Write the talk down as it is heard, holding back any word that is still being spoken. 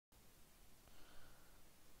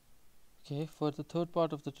Okay, for the third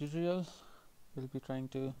part of the tutorial, we'll be trying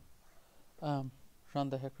to run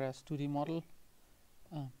the HEC RAS 2D model.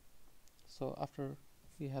 So after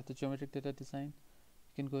we have the geometric data design,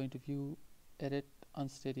 you can go into View, Edit,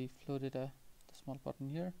 Unsteady, Flow Data, the small button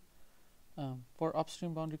here. For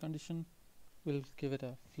upstream boundary condition, we'll give it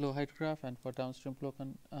a flow hydrograph, and for downstream flow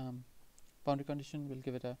boundary condition, we'll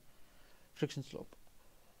give it a friction slope.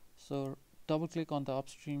 So double click on the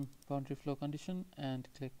upstream boundary flow condition and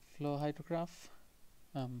click flow hydrograph.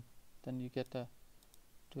 Then you get to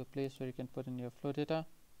a place where you can put in your flow data.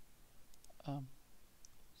 So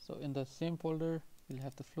in the same folder, we'll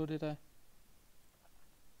have the flow data.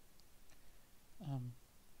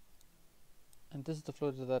 And this is the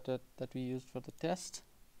flow data that we used for the test.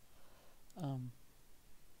 So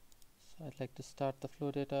I'd like to start the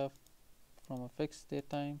flow data from a fixed date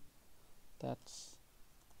time. That's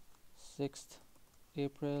 6th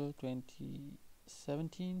April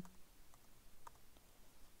 2017.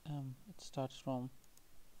 It starts from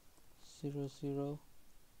 00.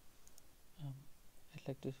 I'd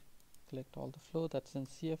like to collect all the flow that's in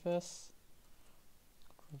CFS.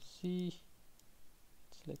 Control C,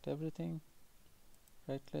 select everything,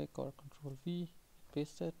 right click or Control V,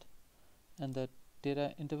 paste it, and the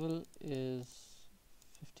data interval is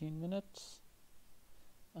 15 minutes.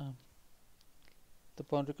 The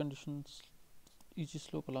boundary conditions, EG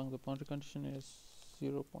slope along the boundary condition is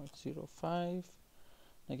 0.05.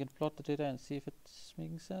 I can plot the data and see if it's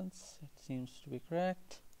making sense. It seems to be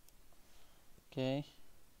correct. Okay,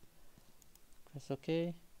 press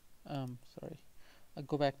OK. Sorry, I'll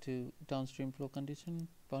go back to downstream flow condition,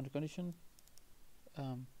 boundary condition.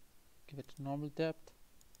 Give it normal depth.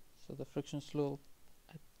 So the friction slope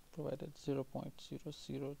I provided 0.002. It's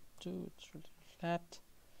really flat.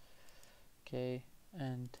 Okay,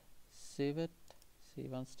 and save it.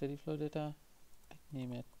 Save unsteady flow data.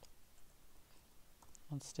 Name it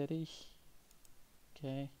Unsteady.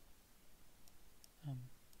 Okay.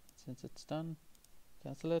 Since it's done,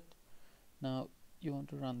 cancel it. Now you want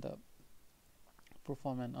to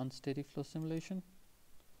perform an unsteady flow simulation.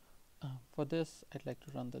 For this, I'd like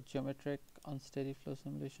to run the geometric unsteady flow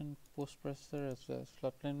simulation post-processor as well as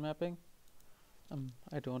floodplain mapping.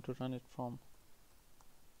 I don't want to run it from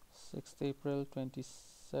 6th April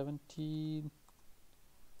 2017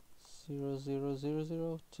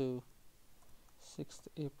 0000 to 6th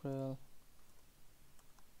April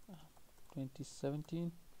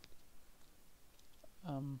 2017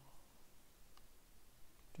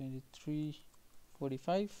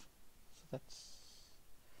 23:45. So that's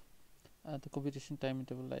the computation time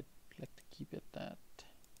interval. I'd like to keep it at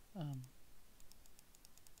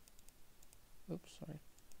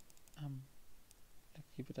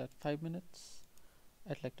keep it at 5 minutes.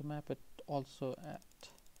 I'd like to map it also at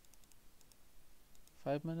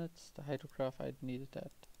 5 minutes. The hydrograph I'd need it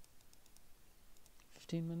at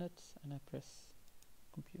 15 minutes, and I press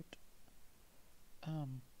compute. So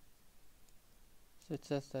it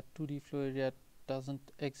says that 2D flow area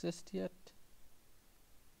doesn't exist yet.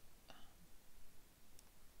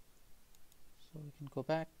 So we can go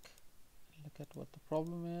back and look at what the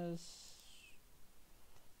problem is.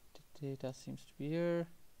 The data seems to be here.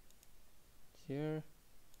 It's here.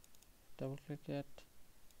 Double click it.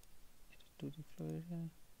 Edit 2D flow area.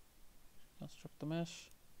 Construct the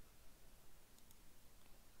mesh.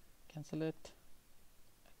 Cancel it.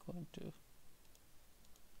 I go into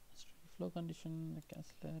flow condition. I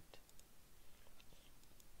cancel it.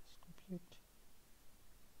 Let's compute.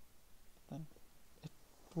 Then it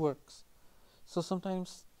works. So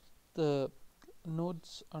sometimes the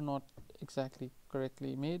nodes are not exactly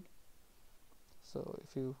correctly made. So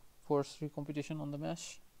if you force recomputation on the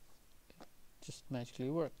mesh, it just magically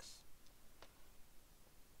works.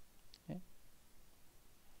 Okay.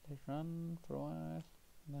 Let it run for a while,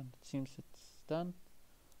 and then it seems it's done.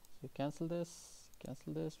 So cancel this, we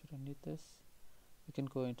don't need this. We can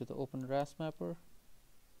go into the Open RAS mapper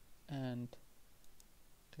and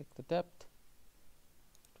take the depth.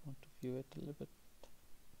 I want to view it a little bit.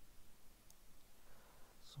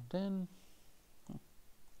 So then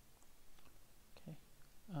okay,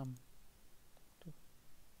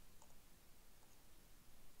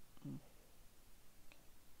 let's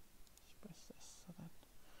press this so that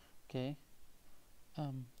okay.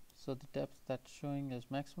 So the depth that's showing is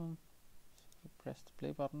maximum. So if you press the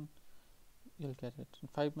play button, you'll get it in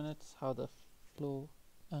 5 minutes how the flow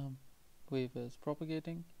wave is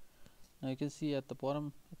propagating. Now you can see at the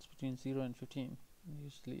bottom it's between 0 and 15.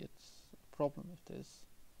 Usually it's a problem if there's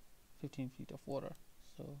 15 feet of water.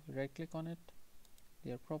 So you right click on it,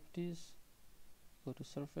 layer properties, go to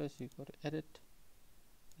surface, you go to edit,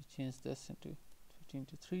 you change this into 15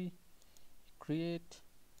 to 3, create,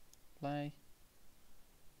 apply,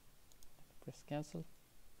 press cancel.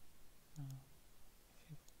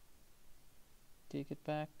 If you take it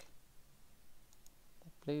back,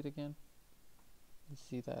 play it again, you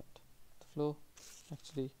see that the flow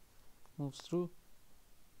actually moves through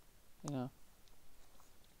in a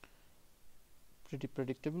pretty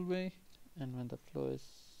predictable way, and when the flow is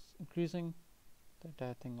increasing, the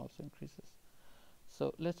entire thing also increases.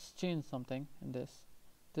 So let's change something in this.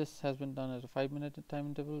 This has been done at a 5-minute time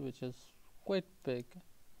interval, which is quite big,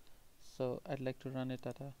 so I'd like to run it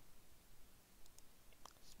at a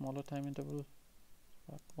smaller time interval,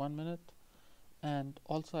 about 1 minute. And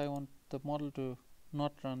also I want the model to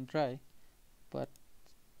not run dry, but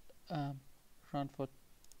run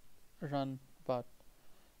about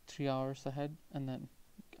 3 hours ahead, and then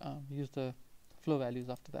use the flow values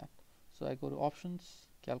after that. So I go to options,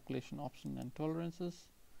 calculation option, and tolerances,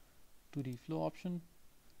 2D flow option,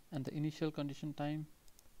 and the initial condition time,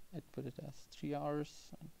 I'd put it as 3 hours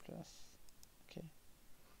and press OK.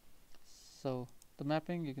 So the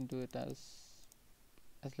mapping, you can do it as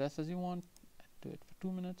less as you want. I'd do it for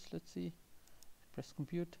 2 minutes. Let's see. Press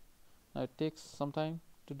compute. Now it takes some time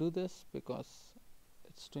to do this because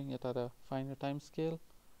it's doing it at a finer time scale,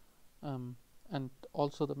 and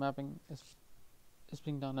also the mapping is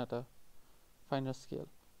being done at a finer scale.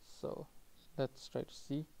 So let's try to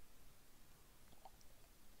see.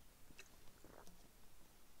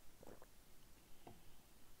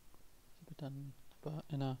 It'll be done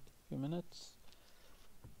in a few minutes.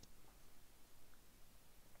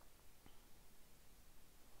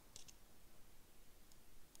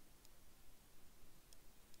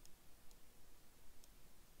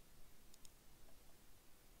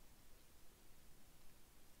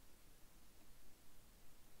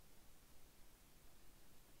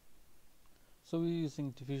 So we're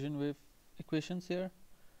using diffusion wave equations here.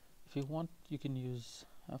 If you want, you can use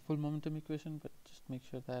a full momentum equation, but just make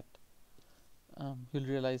sure that you'll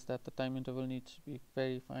realize that the time interval needs to be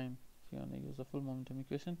very fine if you want to use a full momentum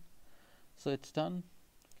equation. So it's done.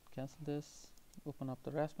 Cancel this, open up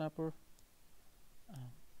the RAS mapper,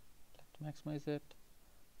 maximize it,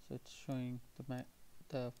 so it's showing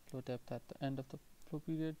the flow depth at the end of the flow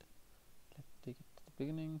period. Let's take it to the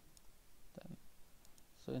beginning. Then,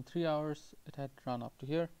 so in 3 hours it had run up to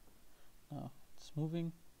here. Now it's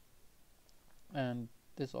moving, and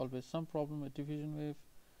there's always some problem with diffusion wave.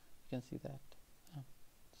 You can see that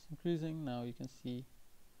it's increasing. Now you can see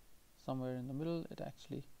somewhere in the middle it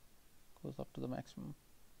actually goes up to the maximum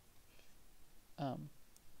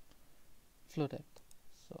flow depth.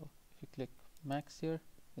 So if you click max here,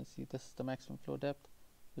 you can see this is the maximum flow depth,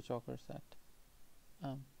 which occurs at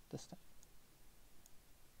this time.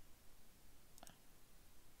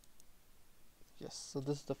 Yes, so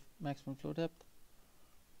this is the maximum flow depth.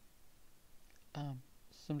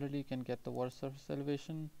 Similarly, you can get the water surface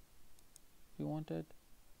elevation if you wanted.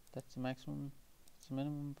 That's the maximum, it's the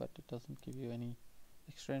minimum, but it doesn't give you any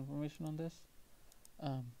extra information on this.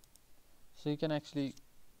 So you can actually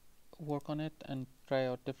work on it and try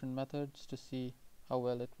out different methods to see how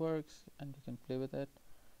well it works, and you can play with it.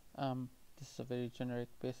 This is a very generic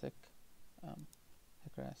basic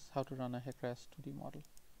HEC RAS, how to run a HEC RAS 2D model.